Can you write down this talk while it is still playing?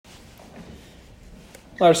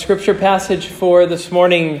Our scripture passage for this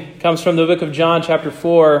morning comes from the book of John, chapter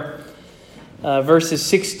 4, verses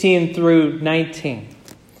 16 through 19.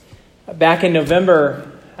 Back in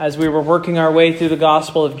November, as we were working our way through the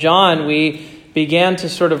Gospel of John, we began to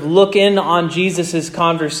sort of look in on Jesus'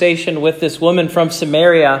 conversation with this woman from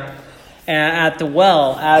Samaria at the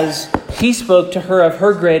well as he spoke to her of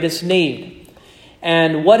her greatest need.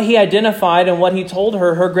 And what he identified and what he told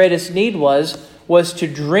her greatest need was to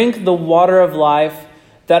drink the water of life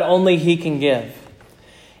that only he can give.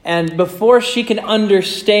 And before she can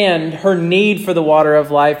understand her need for the water of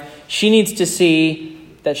life, she needs to see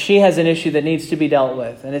that she has an issue that needs to be dealt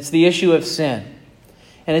with. And it's the issue of sin.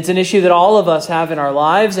 And it's an issue that all of us have in our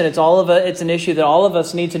lives. And it's an issue that all of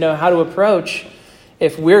us need to know how to approach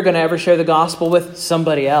if we're going to ever share the gospel with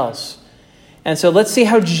somebody else. And so let's see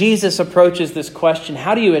how Jesus approaches this question.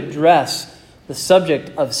 How do you address the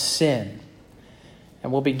subject of sin?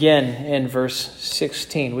 And we'll begin in verse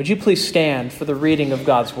 16. Would you please stand for the reading of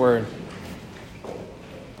God's word?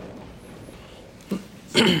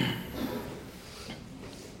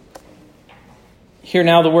 Hear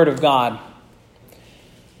now the word of God.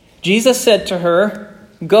 Jesus said to her,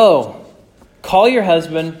 "Go, call your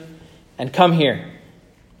husband and come here."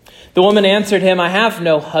 The woman answered him, "I have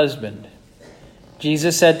no husband."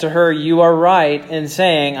 Jesus said to her, "You are right in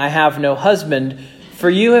saying, 'I have no husband,' for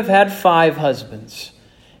you have had 5 husbands,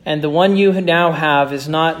 and the one you now have is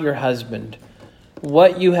not your husband.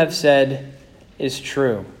 What you have said is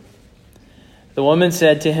true." The woman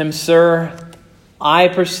said to him, "Sir, I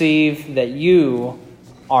perceive that you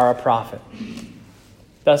are a prophet."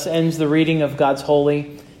 Thus ends the reading of God's holy,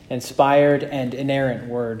 inspired, and inerrant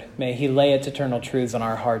word. May he lay its eternal truths on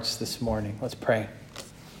our hearts this morning. Let's pray.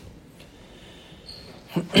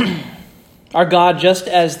 Our God, just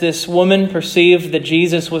as this woman perceived that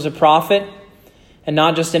Jesus was a prophet and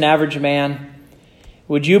not just an average man,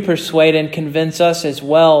 would you persuade and convince us as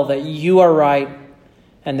well that you are right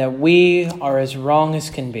and that we are as wrong as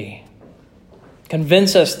can be.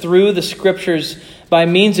 Convince us through the scriptures by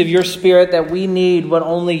means of your Spirit that we need what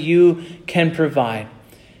only you can provide.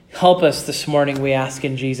 Help us this morning, we ask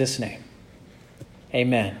in Jesus' name.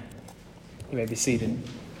 Amen. You may be seated.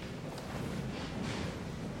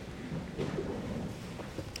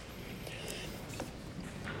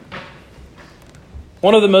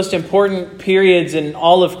 One of the most important periods in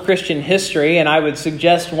all of Christian history, and I would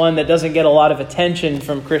suggest one that doesn't get a lot of attention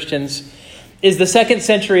from Christians, is the 2nd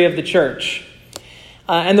century of the church.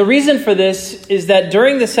 And the reason for this is that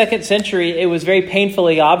during the 2nd century, it was very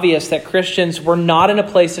painfully obvious that Christians were not in a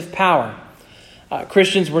place of power.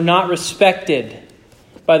 Christians were not respected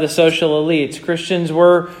by the social elites. Christians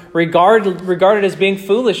were regarded as being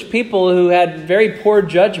foolish people who had very poor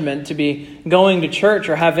judgment to be going to church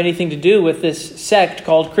or have anything to do with this sect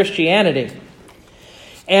called Christianity.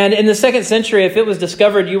 And in the 2nd century, if it was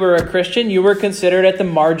discovered you were a Christian, you were considered at the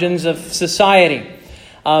margins of society.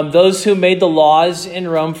 Those who made the laws in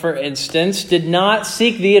Rome, for instance, did not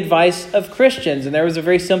seek the advice of Christians. And there was a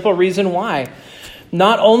very simple reason why.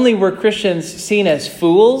 Not only were Christians seen as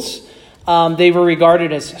fools, they were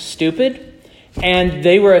regarded as stupid, and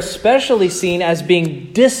they were especially seen as being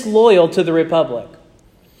disloyal to the Republic.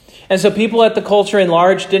 And so people at the culture at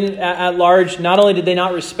large, not only did they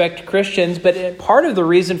not respect Christians, but part of the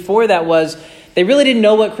reason for that was they really didn't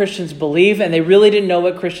know what Christians believe, and they really didn't know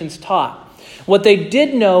what Christians taught. What they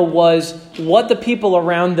did know was what the people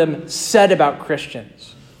around them said about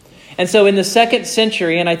Christians. And so in the 2nd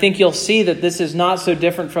century, and I think you'll see that this is not so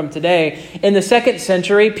different from today, in the 2nd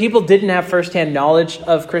century, people didn't have firsthand knowledge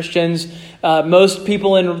of Christians. Most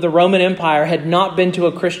people in the Roman Empire had not been to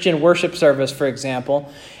a Christian worship service, for example.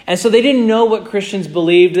 And so they didn't know what Christians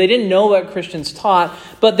believed. They didn't know what Christians taught,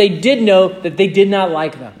 but they did know that they did not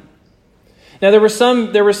like them. Now, there were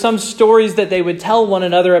some stories that they would tell one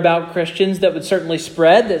another about Christians that would certainly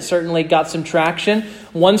spread, that certainly got some traction.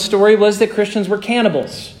 One story was that Christians were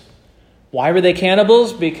cannibals. Why were they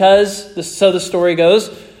cannibals? Because, so the story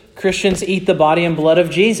goes, Christians eat the body and blood of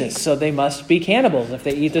Jesus, so they must be cannibals if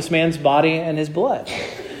they eat this man's body and his blood.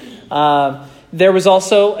 There was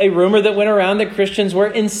also a rumor that went around that Christians were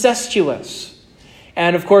incestuous.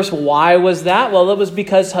 And of course, why was that? Well, it was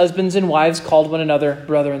because husbands and wives called one another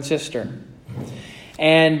brother and sister.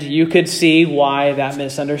 And you could see why that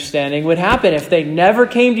misunderstanding would happen if they never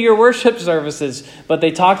came to your worship services, but they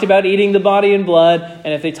talked about eating the body and blood,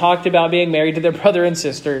 and if they talked about being married to their brother and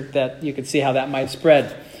sister, that you could see how that might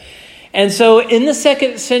spread. And so in the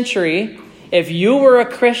 2nd century, if you were a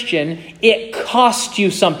Christian, it cost you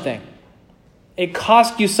something. It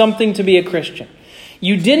cost you something to be a Christian.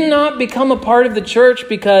 You did not become a part of the church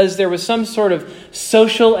because there was some sort of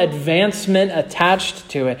social advancement attached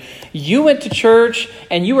to it. You went to church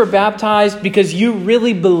and you were baptized because you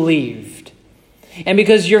really believed. And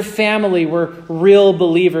because your family were real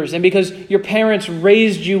believers. And because your parents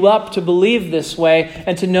raised you up to believe this way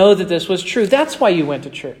and to know that this was true. That's why you went to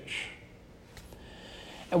church.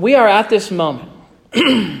 And we are at this moment,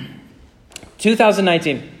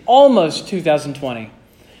 2019, almost 2020,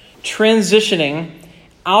 transitioning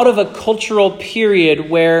out of a cultural period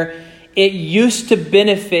where it used to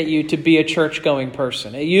benefit you to be a church-going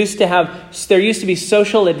person. There used to be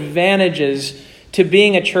social advantages to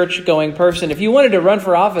being a church-going person. If you wanted to run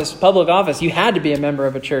for office, public office, you had to be a member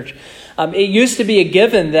of a church. It used to be a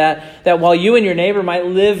given that while you and your neighbor might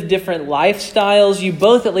live different lifestyles, you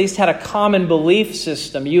both at least had a common belief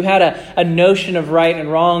system. You had a notion of right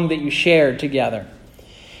and wrong that you shared together.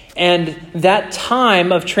 And that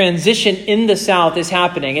time of transition in the South is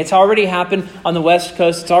happening. It's already happened on the West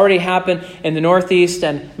Coast. It's already happened in the Northeast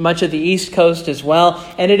and much of the East Coast as well.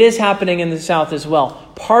 And it is happening in the South as well.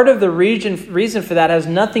 Part of the reason for that has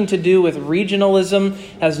nothing to do with regionalism,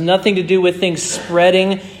 has nothing to do with things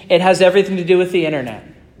spreading. It has everything to do with the internet.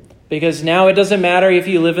 Because now it doesn't matter if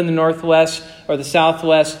you live in the Northwest or the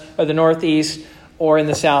Southwest or the Northeast or in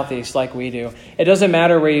the Southeast like we do. It doesn't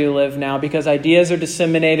matter where you live now because ideas are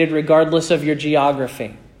disseminated regardless of your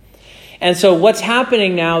geography. And so what's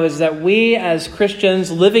happening now is that we as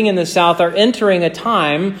Christians living in the South are entering a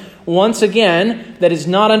time, once again, that is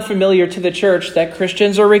not unfamiliar to the church, that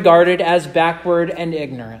Christians are regarded as backward and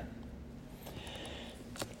ignorant.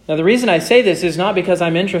 Now, the reason I say this is not because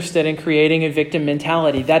I'm interested in creating a victim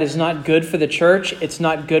mentality. That is not good for the church. It's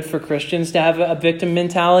not good for Christians to have a victim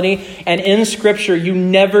mentality. And in Scripture, you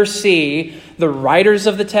never see the writers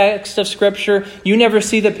of the text of Scripture, you never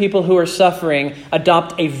see the people who are suffering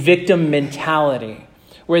adopt a victim mentality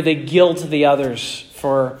where they guilt the others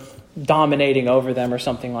for dominating over them or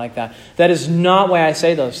something like that. That is not why I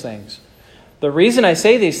say those things. The reason I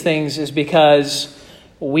say these things is because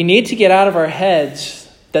we need to get out of our heads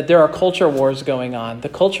that there are culture wars going on. The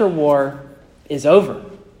culture war is over.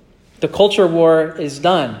 The culture war is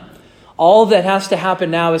done. All that has to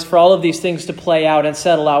happen now is for all of these things to play out and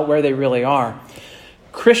settle out where they really are.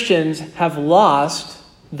 Christians have lost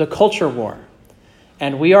the culture war.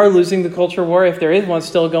 And we are losing the culture war if there is one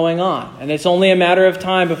still going on. And it's only a matter of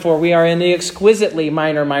time before we are in the exquisitely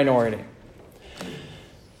minor minority.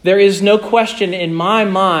 There is no question in my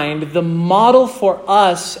mind, the model for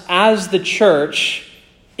us as the church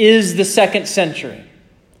is the second century.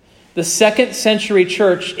 The second century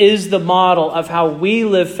church is the model of how we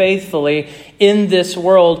live faithfully in this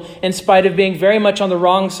world in spite of being very much on the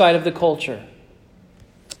wrong side of the culture.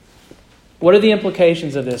 What are the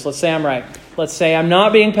implications of this? Let's say I'm right. Let's say I'm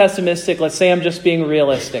not being pessimistic. Let's say I'm just being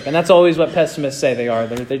realistic. And that's always what pessimists say they are.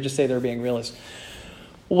 They just say they're being realists.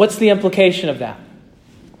 What's the implication of that?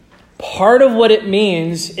 Part of what it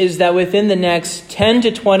means is that within the next 10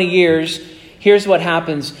 to 20 years, here's what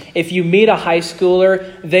happens. If you meet a high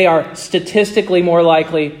schooler, they are statistically more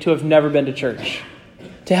likely to have never been to church,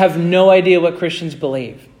 to have no idea what Christians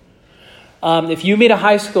believe. If you meet a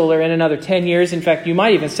high schooler in another 10 years, in fact, you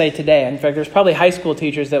might even say today, in fact, there's probably high school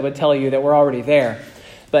teachers that would tell you that we're already there.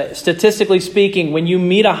 But statistically speaking, when you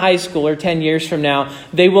meet a high schooler 10 years from now,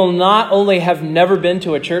 they will not only have never been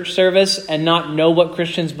to a church service and not know what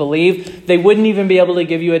Christians believe, they wouldn't even be able to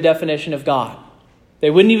give you a definition of God. They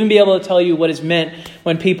wouldn't even be able to tell you what is meant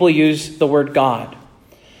when people use the word God.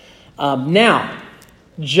 Now,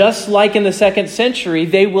 just like in the second century,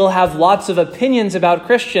 they will have lots of opinions about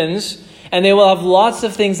Christians, and they will have lots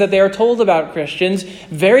of things that they are told about Christians.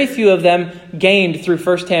 Very few of them gained through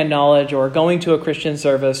firsthand knowledge or going to a Christian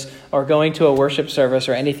service or going to a worship service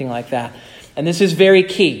or anything like that. And this is very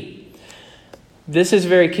key. This is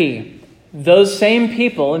very key. Those same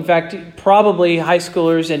people, in fact, probably high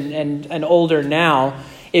schoolers and older now,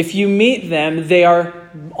 if you meet them, they are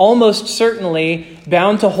almost certainly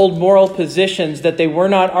bound to hold moral positions that they were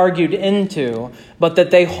not argued into, but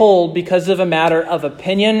that they hold because of a matter of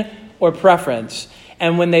opinion or preference.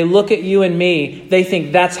 And when they look at you and me, they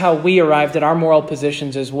think that's how we arrived at our moral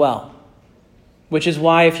positions as well. Which is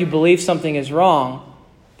why if you believe something is wrong,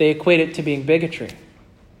 they equate it to being bigotry.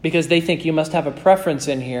 Because they think you must have a preference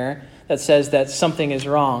in here that says that something is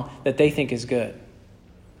wrong that they think is good.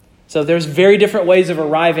 So there's very different ways of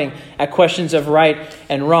arriving at questions of right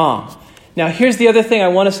and wrong. Now, here's the other thing I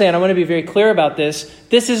want to say, and I want to be very clear about this.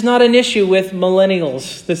 This is not an issue with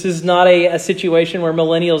millennials. This is not a situation where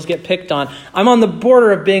millennials get picked on. I'm on the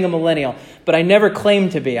border of being a millennial, but I never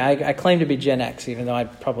claimed to be. I claim to be Gen X, even though I'm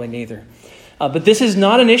probably neither. But this is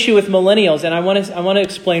not an issue with millennials, and I want to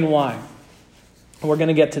explain why. We're going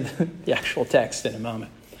to get to the actual text in a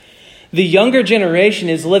moment. The younger generation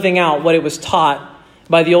is living out what it was taught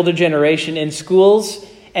by the older generation in schools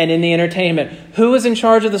and in the entertainment. Who was in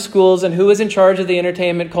charge of the schools and who was in charge of the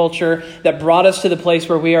entertainment culture that brought us to the place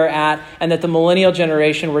where we are at, and that the millennial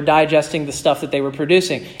generation were digesting the stuff that they were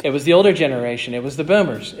producing? It was the older generation. It was the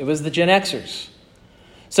boomers. It was the Gen Xers.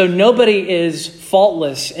 So nobody is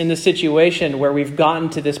faultless in the situation where we've gotten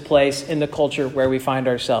to this place in the culture where we find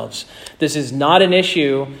ourselves. This is not an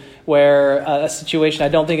issue where a situation I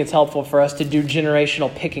don't think it's helpful for us to do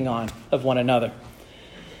generational picking on of one another.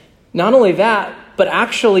 Not only that, but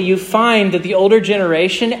actually you find that the older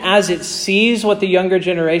generation, as it sees what the younger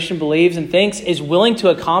generation believes and thinks, is willing to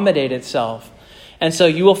accommodate itself. And so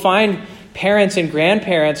you will find parents and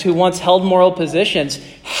grandparents who once held moral positions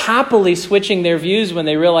happily switching their views when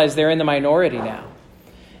they realize they're in the minority now.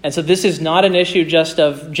 And so this is not an issue just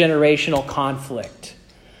of generational conflict.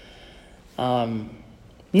 None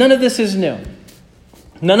of this is new.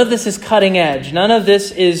 None of this is cutting edge. None of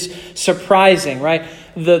this is surprising, right?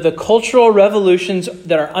 The cultural revolutions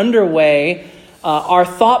that are underway are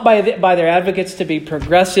thought by their advocates to be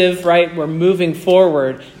progressive, right? We're moving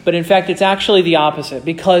forward. But in fact, it's actually the opposite,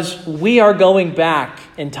 because we are going back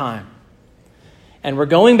in time. And we're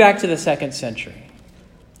going back to the 2nd century.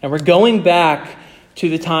 And we're going back to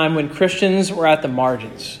the time when Christians were at the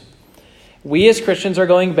margins. We as Christians are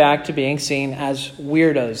going back to being seen as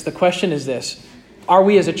weirdos. The question is this: are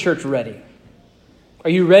we as a church ready? Are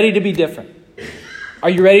you ready to be different? Are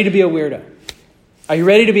you ready to be a weirdo? Are you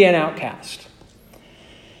ready to be an outcast?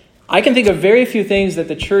 I can think of very few things that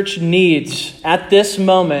the church needs at this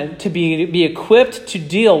moment to be equipped to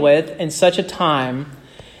deal with in such a time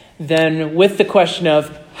than with the question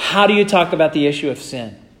of, how do you talk about the issue of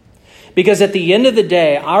sin? Because at the end of the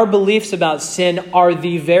day, our beliefs about sin are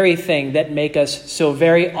the very thing that make us so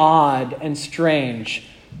very odd and strange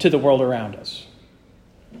to the world around us.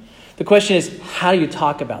 The question is, how do you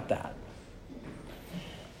talk about that?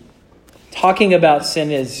 Talking about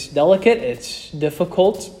sin is delicate, it's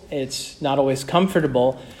difficult, it's not always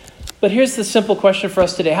comfortable. But here's the simple question for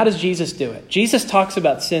us today. How does Jesus do it? Jesus talks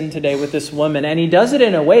about sin today with this woman, and he does it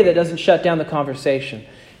in a way that doesn't shut down the conversation.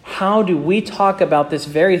 How do we talk about this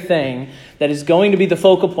very thing that is going to be the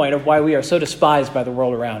focal point of why we are so despised by the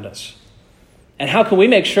world around us? And how can we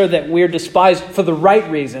make sure that we're despised for the right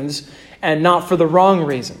reasons and not for the wrong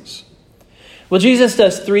reasons? Well, Jesus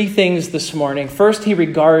does 3 things this morning. First, he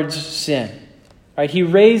regards sin. Right? He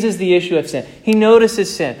raises the issue of sin. He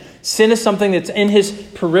notices sin. Sin is something that's in his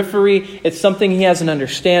periphery. It's something he has an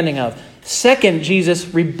understanding of. Second,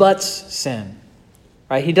 Jesus rebuts sin.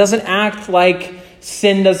 Right? He doesn't act like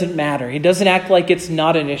sin doesn't matter. He doesn't act like it's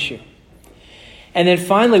not an issue. And then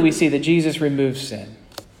finally, we see that Jesus removes sin.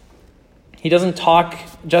 He doesn't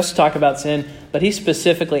just talk about sin, but he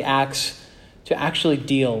specifically acts to actually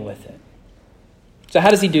deal with it. So how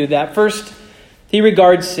does he do that? First, he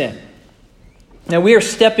regards sin. Now, we are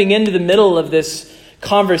stepping into the middle of this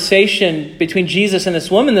conversation between Jesus and this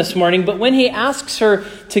woman this morning, but when he asks her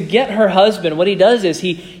to get her husband, what he does is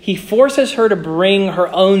he forces her to bring her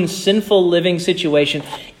own sinful living situation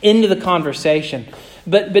into the conversation.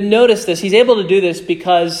 But notice this, he's able to do this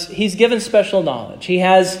because he's given special knowledge. He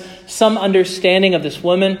has some understanding of this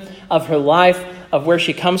woman, of her life, of where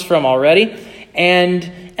she comes from already, and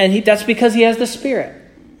that's because he has the Spirit.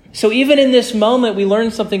 So even in this moment, we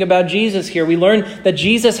learn something about Jesus here. We learn that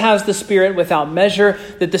Jesus has the Spirit without measure,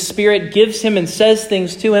 that the Spirit gives him and says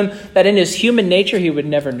things to him that in his human nature he would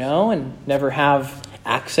never know and never have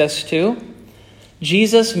access to.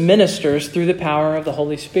 Jesus ministers through the power of the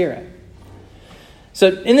Holy Spirit. So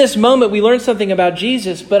in this moment, we learn something about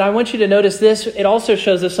Jesus, but I want you to notice this. It also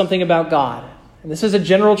shows us something about God. And this is a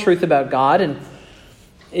general truth about God, and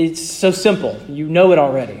it's so simple. You know it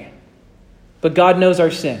already. But God knows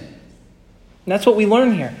our sin. And that's what we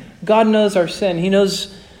learn here. God knows our sin. He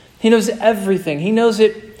knows everything. He knows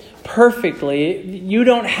it perfectly. You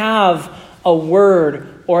don't have a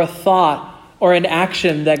word or a thought or an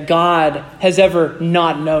action that God has ever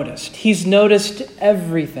not noticed. He's noticed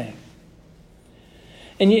everything.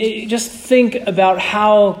 And you just think about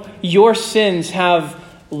how your sins have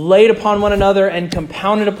laid upon one another and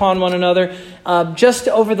compounded upon one another just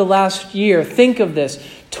over the last year. Think of this.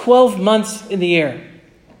 12 months in the year.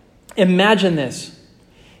 Imagine this.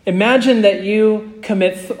 Imagine that you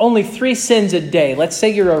commit only 3 sins a day. Let's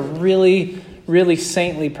say you're a really, really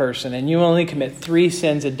saintly person and you only commit 3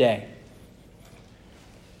 sins a day.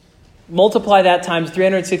 Multiply that times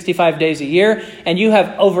 365 days a year and you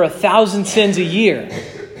have over 1,000 sins a year.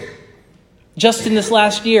 Just in this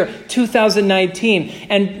last year, 2019.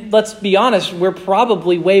 And let's be honest, we're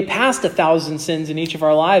probably way past 1,000 sins in each of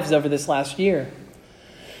our lives over this last year.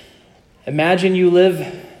 Imagine you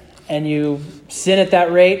live and you sin at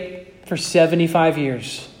that rate for 75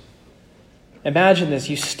 years. Imagine this.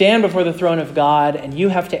 You stand before the throne of God and you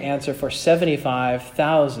have to answer for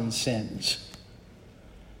 75,000 sins.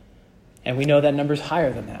 And we know that number's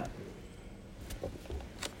higher than that.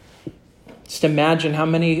 Just imagine how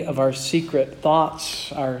many of our secret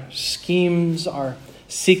thoughts, our schemes, our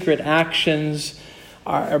secret actions,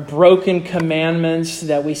 our broken commandments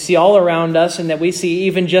that we see all around us and that we see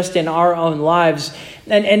even just in our own lives.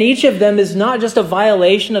 And each of them is not just a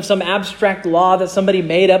violation of some abstract law that somebody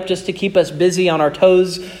made up just to keep us busy on our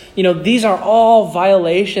toes. These are all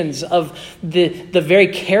violations of the very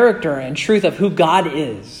character and truth of who God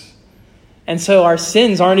is. And so our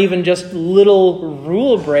sins aren't even just little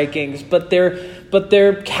rule breakings, but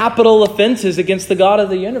they're capital offenses against the God of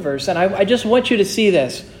the universe. And I just want you to see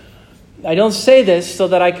this. I don't say this so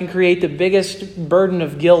that I can create the biggest burden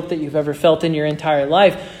of guilt that you've ever felt in your entire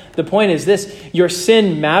life. The point is this: your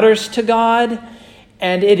sin matters to God,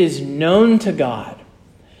 and it is known to God.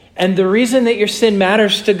 And the reason that your sin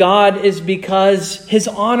matters to God is because His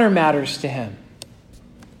honor matters to Him.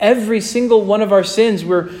 Every single one of our sins,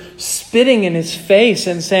 we're spitting in His face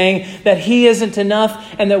and saying that He isn't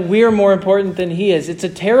enough and that we're more important than He is. It's a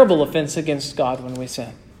terrible offense against God when we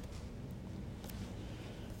sin.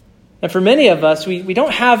 And for many of us, we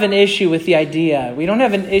don't have an issue with the idea. We don't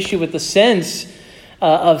have an issue with the sense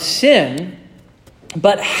of sin.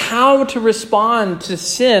 But how to respond to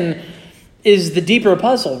sin is the deeper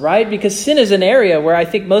puzzle, right? Because sin is an area where I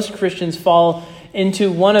think most Christians fall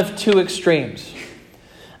into one of two extremes.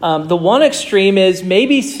 The one extreme is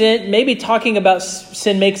maybe talking about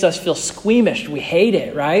sin makes us feel squeamish. We hate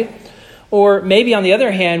it, right? Or maybe on the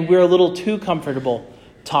other hand, we're a little too comfortable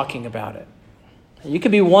talking about it. You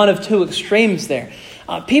could be one of two extremes there.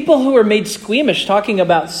 People who are made squeamish talking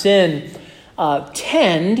about sin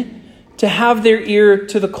tend to have their ear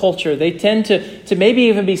to the culture. They tend to maybe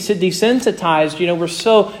even be desensitized. We're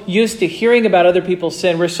so used to hearing about other people's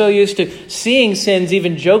sin. We're so used to seeing sins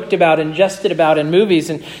even joked about and jested about in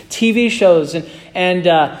movies and TV shows and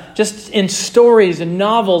just in stories and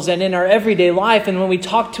novels and in our everyday life. And when we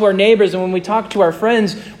talk to our neighbors and when we talk to our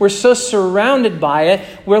friends, we're so surrounded by it.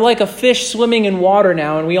 We're like a fish swimming in water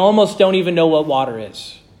now, and we almost don't even know what water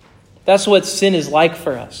is. That's what sin is like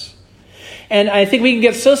for us. And I think we can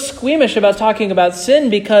get so squeamish about talking about sin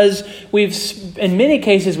because in many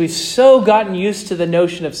cases, we've so gotten used to the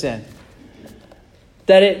notion of sin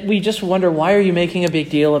that we just wonder, why are you making a big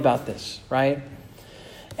deal about this, right?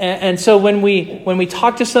 And so when we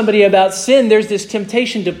talk to somebody about sin, there's this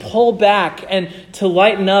temptation to pull back and to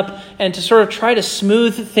lighten up and to sort of try to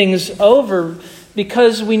smooth things over,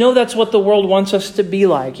 because we know that's what the world wants us to be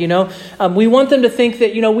like, We want them to think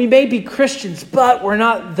that, we may be Christians, but we're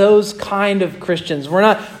not those kind of Christians. We're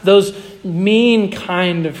not those mean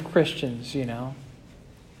kind of Christians,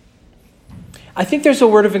 I think there's a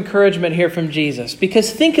word of encouragement here from Jesus,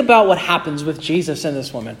 because think about what happens with Jesus and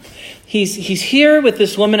this woman. He's here with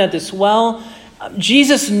this woman at this well.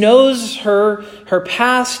 Jesus knows her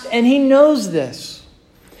past, and He knows this.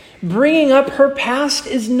 Bringing up her past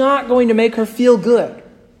is not going to make her feel good.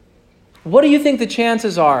 What do you think the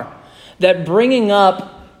chances are that bringing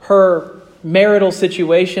up her marital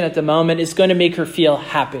situation at the moment is going to make her feel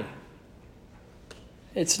happy?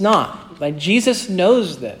 It's not. Like, Jesus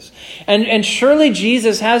knows this. And surely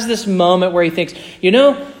Jesus has this moment where He thinks,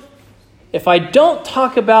 if I don't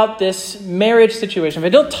talk about this marriage situation, if I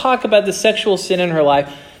don't talk about the sexual sin in her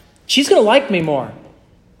life, she's going to like me more.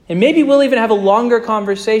 And maybe we'll even have a longer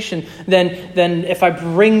conversation than if I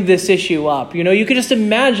bring this issue up. You could just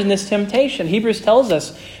imagine this temptation. Hebrews tells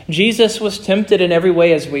us Jesus was tempted in every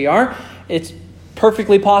way as we are. It's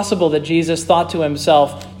perfectly possible that Jesus thought to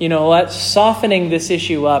Himself, what, softening this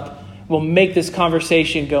issue up will make this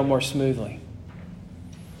conversation go more smoothly.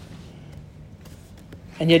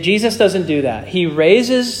 And yet Jesus doesn't do that. He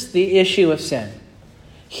raises the issue of sin.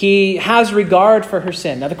 He has regard for her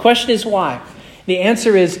sin. Now the question is why? The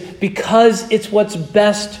answer is because it's what's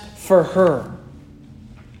best for her.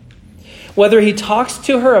 Whether He talks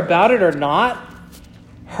to her about it or not,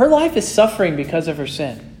 her life is suffering because of her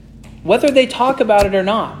sin. Whether they talk about it or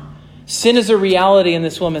not, sin is a reality in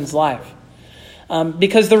this woman's life.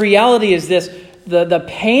 Because the reality is this: the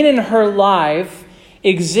pain in her life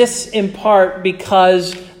exists in part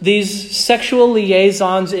because these sexual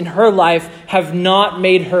liaisons in her life have not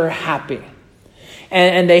made her happy.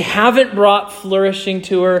 and they haven't brought flourishing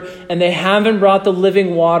to her, and they haven't brought the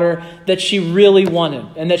living water that she really wanted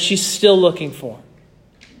and that she's still looking for.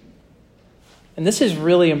 And this is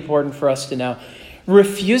really important for us to know.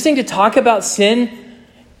 Refusing to talk about sin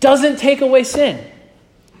doesn't take away sin.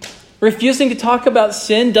 Refusing to talk about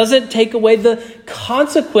sin doesn't take away the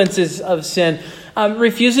consequences of sin.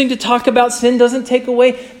 Refusing to talk about sin doesn't take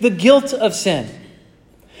away the guilt of sin.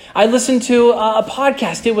 I listened to a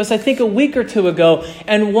podcast. It was, I think, a week or two ago.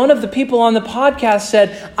 And one of the people on the podcast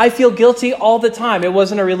said, I feel guilty all the time. It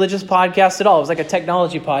wasn't a religious podcast at all. It was like a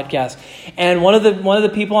technology podcast. And one of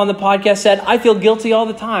the people on the podcast said, I feel guilty all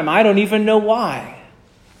the time. I don't even know why.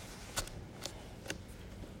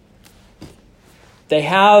 They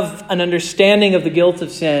have an understanding of the guilt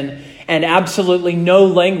of sin and absolutely no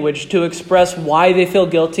language to express why they feel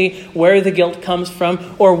guilty, where the guilt comes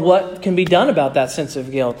from, or what can be done about that sense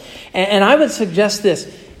of guilt. And I would suggest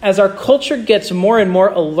this. As our culture gets more and more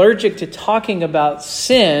allergic to talking about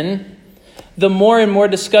sin, the more and more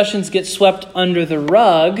discussions get swept under the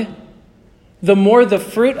rug, the more the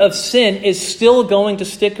fruit of sin is still going to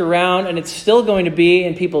stick around and it's still going to be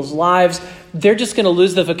in people's lives. They're just going to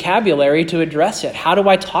lose the vocabulary to address it. How do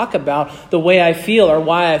I talk about the way I feel or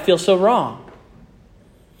why I feel so wrong?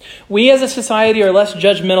 We as a society are less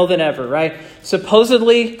judgmental than ever, right?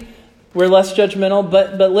 Supposedly, we're less judgmental,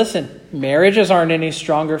 but listen, marriages aren't any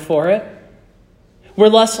stronger for it. We're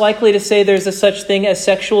less likely to say there's a such thing as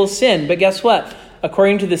sexual sin, but guess what?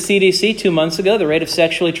 According to the CDC 2 months ago, the rate of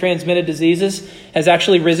sexually transmitted diseases has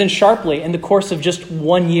actually risen sharply in the course of just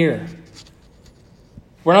 1 year.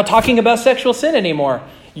 We're not talking about sexual sin anymore.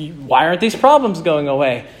 Why aren't these problems going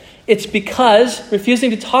away? It's because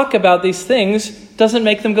refusing to talk about these things doesn't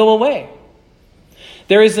make them go away.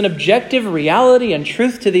 There is an objective reality and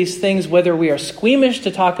truth to these things, whether we are squeamish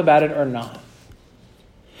to talk about it or not.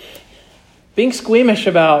 Being squeamish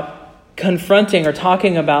about confronting or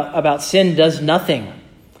talking about sin does nothing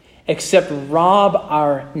except rob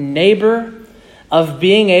our neighbor of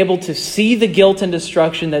being able to see the guilt and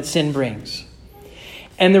destruction that sin brings.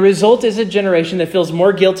 And the result is a generation that feels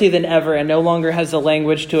more guilty than ever and no longer has the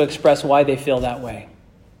language to express why they feel that way.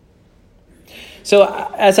 So,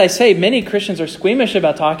 as I say, many Christians are squeamish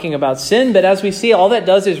about talking about sin, but as we see, all that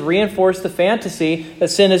does is reinforce the fantasy that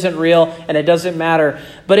sin isn't real and it doesn't matter.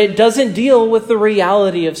 But it doesn't deal with the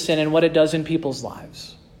reality of sin and what it does in people's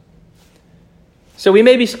lives. So we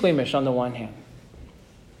may be squeamish on the one hand.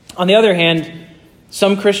 On the other hand,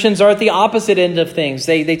 some Christians are at the opposite end of things.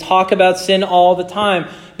 They talk about sin all the time.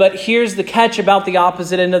 But here's the catch about the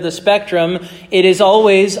opposite end of the spectrum. It is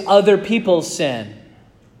always other people's sin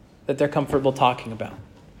that they're comfortable talking about.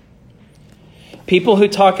 People who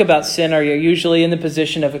talk about sin are usually in the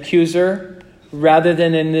position of accuser rather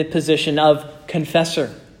than in the position of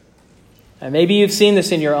confessor. And maybe you've seen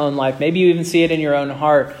this in your own life. Maybe you even see it in your own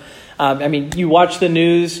heart. You watch the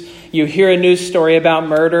news, you hear a news story about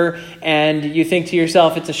murder, and you think to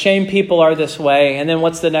yourself, it's a shame people are this way. And then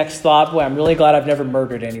what's the next thought? Well, I'm really glad I've never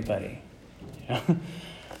murdered anybody.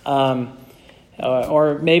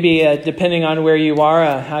 Or maybe depending on where you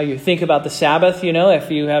are, how you think about the Sabbath, if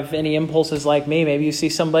you have any impulses like me, maybe you see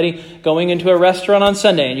somebody going into a restaurant on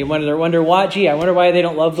Sunday and you wonder why, I wonder why they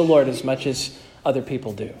don't love the Lord as much as other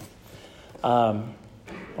people do.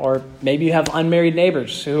 Or maybe you have unmarried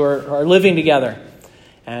neighbors who are living together.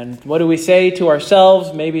 And what do we say to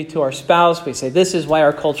ourselves, maybe to our spouse? We say, this is why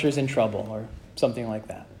our culture is in trouble, or something like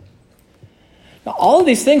that. Now, all of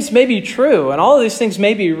these things may be true, and all of these things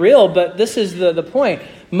may be real, but this is the point.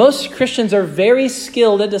 Most Christians are very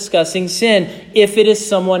skilled at discussing sin if it is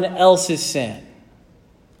someone else's sin.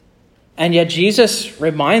 And yet Jesus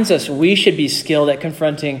reminds us we should be skilled at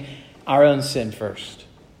confronting our own sin first.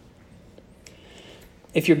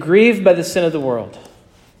 If you're grieved by the sin of the world,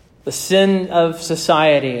 the sin of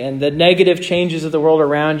society, and the negative changes of the world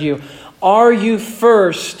around you, are you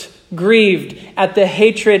first grieved at the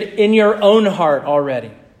hatred in your own heart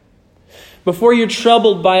already? Before you're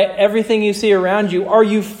troubled by everything you see around you, are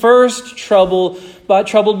you first troubled by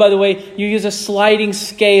the way you use a sliding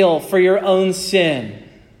scale for your own sin?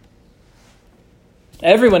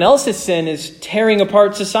 Everyone else's sin is tearing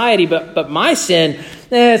apart society, but my sin,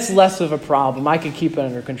 it's less of a problem. I can keep it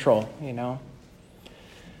under control,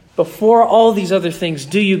 Before all these other things,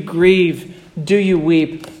 do you grieve? Do you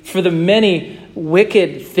weep for the many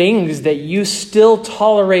wicked things that you still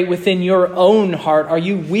tolerate within your own heart? Are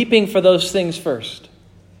you weeping for those things first?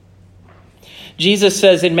 Jesus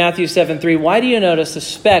says in Matthew 7:3, why do you notice the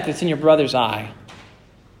speck that's in your brother's eye,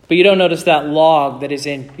 but you don't notice that log that is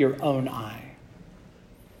in your own eye?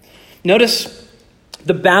 Notice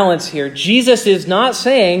the balance here. Jesus is not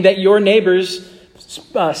saying that your neighbor's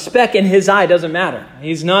speck in his eye doesn't matter.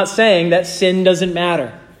 He's not saying that sin doesn't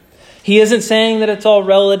matter. He isn't saying that it's all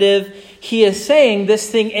relative. He is saying this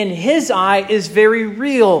thing in his eye is very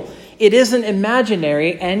real. It isn't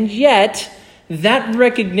imaginary, and yet that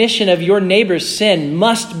recognition of your neighbor's sin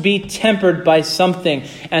must be tempered by something.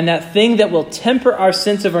 And that thing that will temper our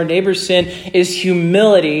sense of our neighbor's sin is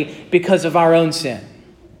humility because of our own sin.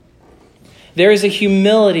 There is a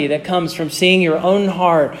humility that comes from seeing your own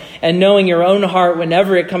heart and knowing your own heart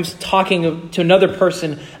whenever it comes to talking to another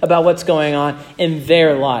person about what's going on in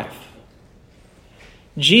their life.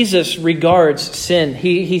 Jesus regards sin.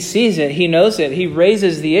 He sees it. He knows it. He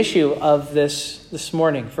raises the issue of this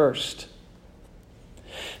morning first.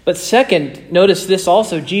 But second, notice this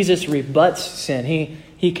also, Jesus rebuts sin.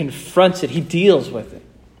 He confronts it. He deals with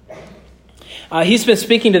it. He's been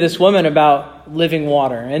speaking to this woman about living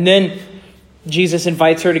water. And then Jesus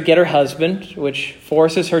invites her to get her husband, which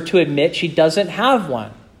forces her to admit she doesn't have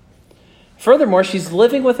one. Furthermore, she's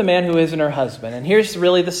living with a man who isn't her husband. And here's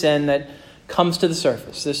really the sin that comes to the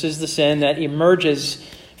surface. This is the sin that emerges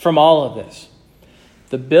from all of this.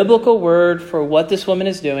 The biblical word for what this woman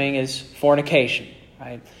is doing is fornication.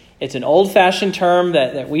 Right? It's an old-fashioned term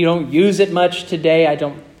that we don't use it much today, I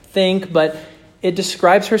don't think, but it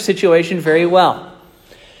describes her situation very well.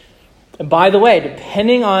 And by the way,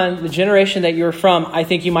 depending on the generation that you're from, I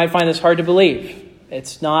think you might find this hard to believe.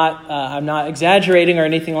 It's not, I'm not exaggerating or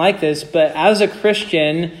anything like this, but as a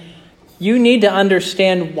Christian, you need to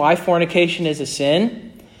understand why fornication is a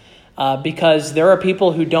sin, because there are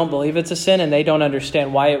people who don't believe it's a sin and they don't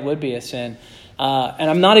understand why it would be a sin. And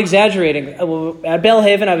I'm not exaggerating. At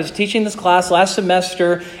Belhaven, I was teaching this class last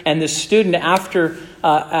semester, and this student after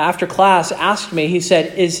class asked me, he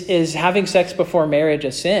said, is having sex before marriage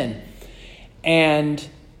a sin? And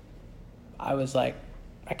I was like,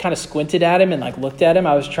 I kind of squinted at him and looked at him.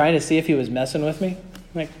 I was trying to see if he was messing with me,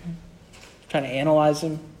 trying to analyze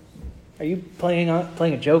him. Are you playing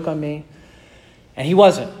a joke on me? And he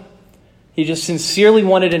wasn't. He just sincerely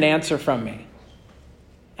wanted an answer from me.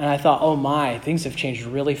 And I thought, oh my, things have changed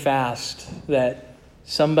really fast. That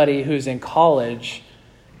somebody who's in college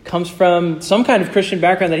comes from some kind of Christian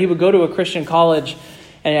background, that he would go to a Christian college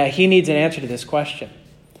and he needs an answer to this question.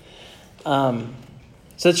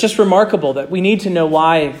 So it's just remarkable that we need to know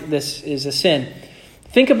why this is a sin.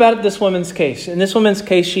 Think about this woman's case. In this woman's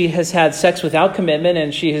case, she has had sex without commitment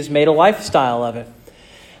and she has made a lifestyle of it.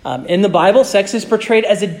 In the Bible, sex is portrayed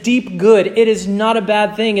as a deep good. It is not a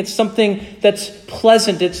bad thing. It's something that's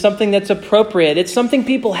pleasant. It's something that's appropriate. It's something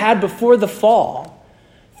people had before the fall.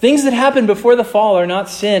 Things that happened before the fall are not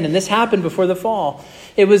sin, and this happened before the fall.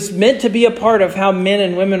 It was meant to be a part of how men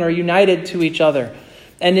and women are united to each other.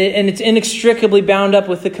 And it's inextricably bound up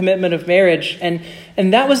with the commitment of marriage. And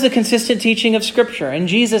that was the consistent teaching of Scripture, and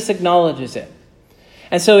Jesus acknowledges it.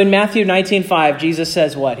 And so in Matthew 19:5, Jesus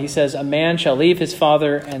says what? He says, a man shall leave his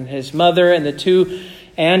father and his mother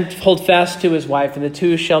and hold fast to his wife, and the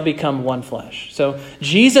two shall become one flesh. So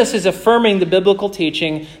Jesus is affirming the biblical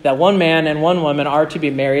teaching that one man and one woman are to be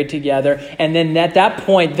married together. And then at that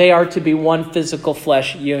point, they are to be one physical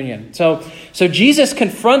flesh union. So Jesus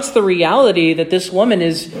confronts the reality that this woman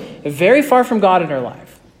is very far from God in her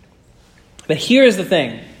life. But here's the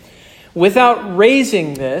thing. Without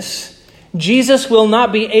raising this, Jesus will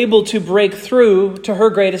not be able to break through to her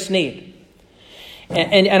greatest need.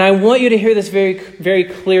 And I want you to hear this very, very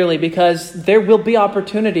clearly, because there will be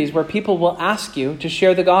opportunities where people will ask you to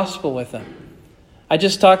share the gospel with them. I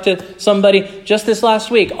just talked to somebody just this last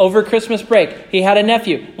week over Christmas break. He had a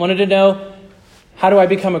nephew, wanted to know, how do I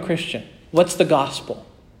become a Christian? What's the gospel?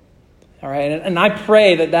 All right, and I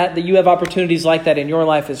pray that you have opportunities like that in your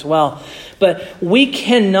life as well. But we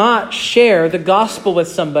cannot share the gospel with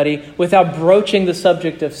somebody without broaching the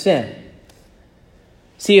subject of sin.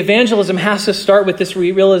 See, evangelism has to start with this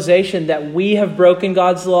realization that we have broken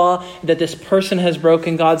God's law, that this person has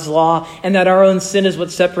broken God's law, and that our own sin is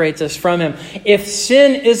what separates us from Him. If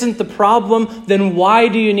sin isn't the problem, then why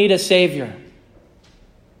do you need a Savior?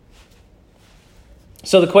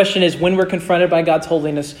 So the question is, when we're confronted by God's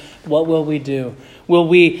holiness, what will we do? Will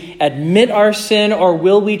we admit our sin, or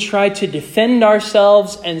will we try to defend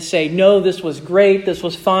ourselves and say, no, this was great, this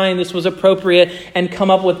was fine, this was appropriate, and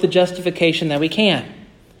come up with the justification that we can?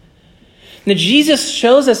 Now, Jesus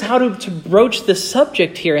shows us how to broach the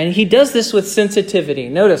subject here, and he does this with sensitivity.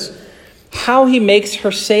 Notice how he makes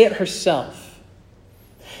her say it herself.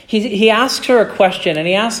 He asks her a question, and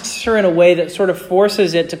he asks her in a way that sort of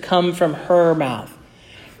forces it to come from her mouth.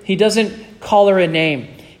 He doesn't call her a name.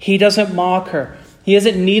 He doesn't mock her. He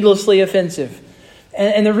isn't needlessly offensive.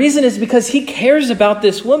 And the reason is because he cares about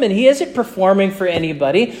this woman. He isn't performing for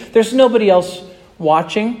anybody. There's nobody else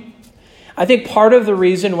watching. I think part of the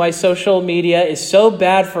reason why social media is so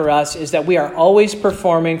bad for us is that we are always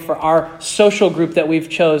performing for our social group that we've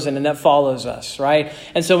chosen and that follows us, right?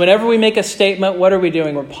 And so whenever we make a statement, what are we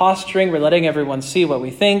doing? We're posturing, we're letting everyone see what we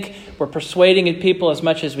think, we're persuading people as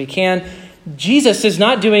much as we can. Jesus is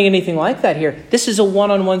not doing anything like that here. This is a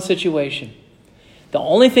one-on-one situation. The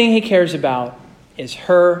only thing he cares about is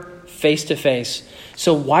her face-to-face.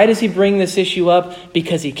 So why does he bring this issue up?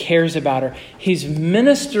 Because he cares about her. He's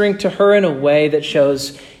ministering to her in a way that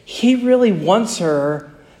shows he really wants her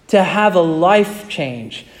to have a life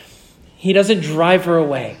change. He doesn't drive her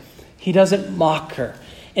away. He doesn't mock her.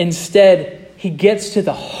 Instead, he gets to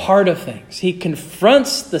the heart of things. He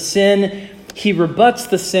confronts the sin. He rebuts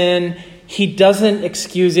the sin. He doesn't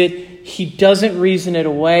excuse it. He doesn't reason it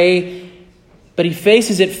away. But he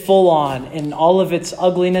faces it full on in all of its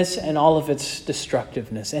ugliness and all of its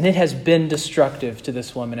destructiveness. And it has been destructive to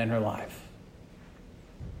this woman in her life.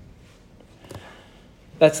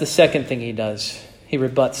 That's the second thing he does. He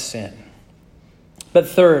rebuts sin. But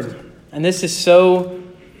third, and this is so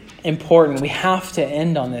important, we have to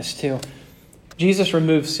end on this too. Jesus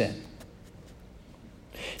removes sin.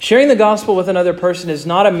 Sharing the gospel with another person is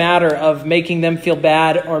not a matter of making them feel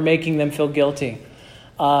bad or making them feel guilty.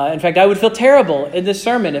 In fact, I would feel terrible in this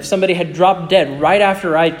sermon if somebody had dropped dead right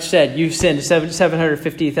after I said you've sinned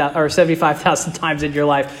 750,000 or 75,000 times in your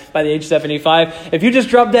life by the age 75. If you just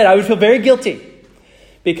dropped dead, I would feel very guilty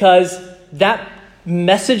because that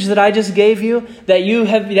message that I just gave you, that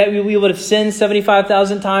we would have sinned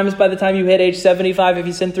 75,000 times by the time you hit age 75 if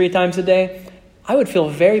you sinned 3 times a day, I would feel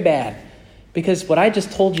very bad because what I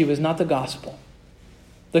just told you is not the gospel.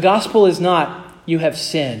 The gospel is not you have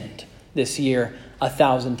sinned this year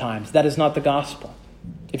 1,000 times. That is not the gospel.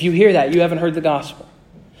 If you hear that, you haven't heard the gospel.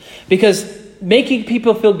 Because making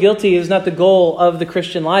people feel guilty is not the goal of the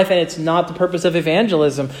Christian life, and it's not the purpose of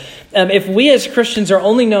evangelism. If we as Christians are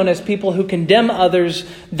only known as people who condemn others,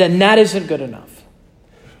 then that isn't good enough.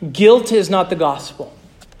 Guilt is not the gospel.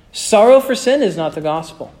 Sorrow for sin is not the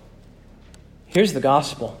gospel. Here's the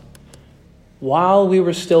gospel. While we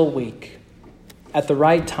were still weak, at the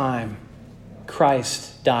right time,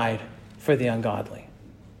 Christ died for the ungodly.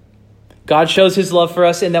 God shows his love for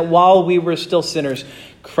us in that while we were still sinners,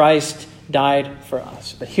 Christ died for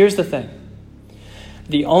us. But here's the thing.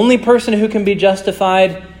 The only person who can be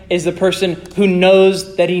justified is the person who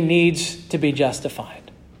knows that he needs to be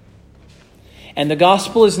justified. And the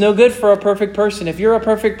gospel is no good for a perfect person. If you're a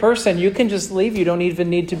perfect person, you can just leave. You don't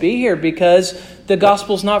even need to be here because the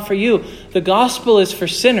gospel's not for you. The gospel is for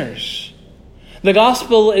sinners. The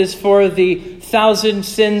gospel is for the 1,000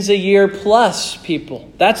 sins a year plus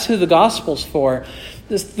people. That's who the gospel's for.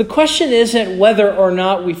 The question isn't whether or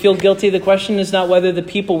not we feel guilty. The question is not whether the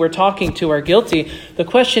people we're talking to are guilty. The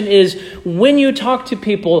question is, when you talk to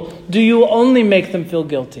people, do you only make them feel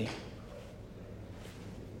guilty?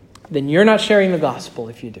 Then you're not sharing the gospel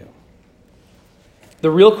if you do. The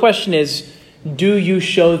real question is, do you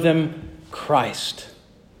show them Christ?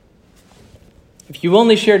 If you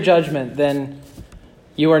only share judgment, then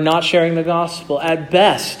you are not sharing the gospel. At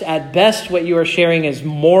best, what you are sharing is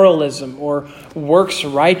moralism or works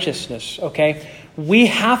righteousness, okay? We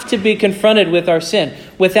have to be confronted with our sin.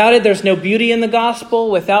 Without it, there's no beauty in the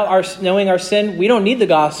gospel. Without knowing our sin, we don't need the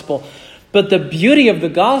gospel. But the beauty of the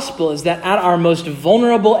gospel is that at our most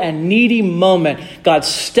vulnerable and needy moment, God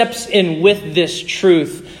steps in with this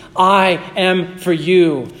truth. I am for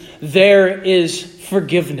you. There is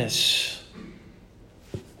forgiveness.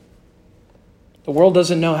 The world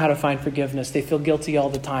doesn't know how to find forgiveness. They feel guilty all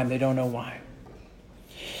the time. They don't know why.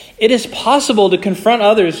 It is possible to confront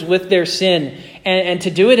others with their sin and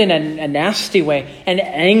to do it in a nasty way, an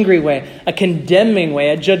angry way, a condemning way,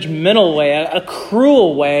 a judgmental way, a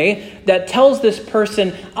cruel way that tells this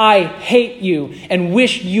person, I hate you and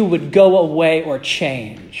wish you would go away or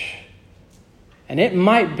change. And it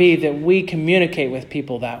might be that we communicate with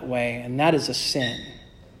people that way, and that is a sin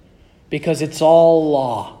because it's all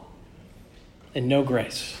law and no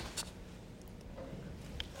grace.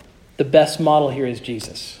 The best model here is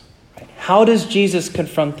Jesus. Right? How does Jesus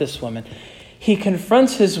confront this woman? He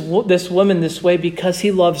confronts this woman this way because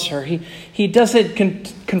he loves her. He doesn't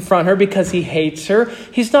confront her because he hates her.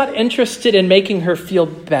 He's not interested in making her feel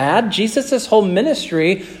bad. Jesus' whole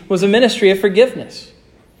ministry was a ministry of forgiveness.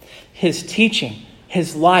 His teaching,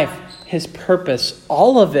 his life, his purpose,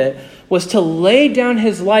 all of it was to lay down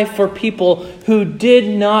his life for people who did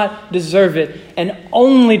not deserve it and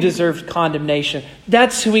only deserved condemnation.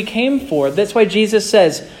 That's who he came for. That's why Jesus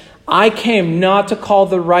says, I came not to call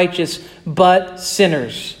the righteous, but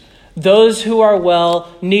sinners. Those who are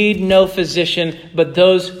well need no physician, but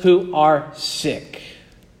those who are sick.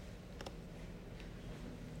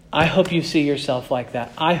 I hope you see yourself like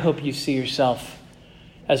that. I hope you see yourself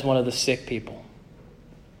as one of the sick people.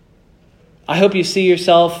 I hope you see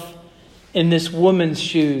yourself in this woman's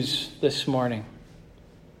shoes this morning.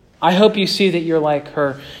 I hope you see that you're like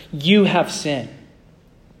her. You have sin.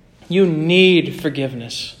 You need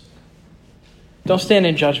forgiveness. Don't stand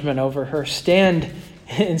in judgment over her. Stand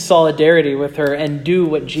in solidarity with her and do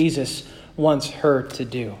what Jesus wants her to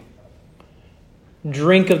do.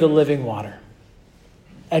 Drink of the living water.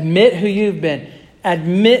 Admit who you've been.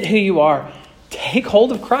 Admit who you are. Take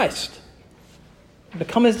hold of Christ.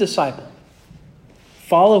 Become his disciple.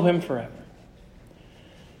 Follow him forever.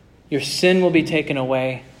 Your sin will be taken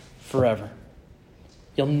away forever.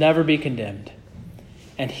 You'll never be condemned.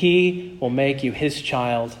 And he will make you his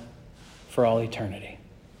child for all eternity.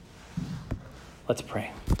 Let's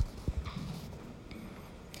pray.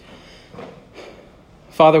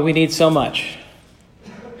 Father, we need so much.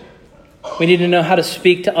 We need to know how to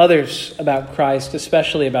speak to others about Christ,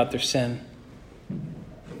 especially about their sin.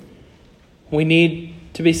 We need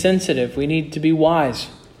to be sensitive. We need to be wise.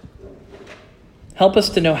 Help us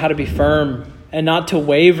to know how to be firm and not to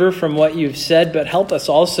waver from what you've said, but help us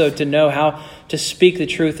also to know how to speak the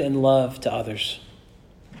truth in love to others.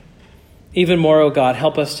 Even more, O God,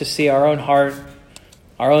 help us to see our own heart,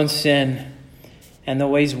 our own sin, and the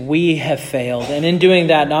ways we have failed. And in doing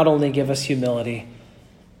that, not only give us humility,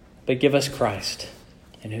 but give us Christ,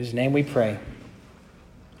 in whose name we pray.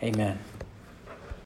 Amen.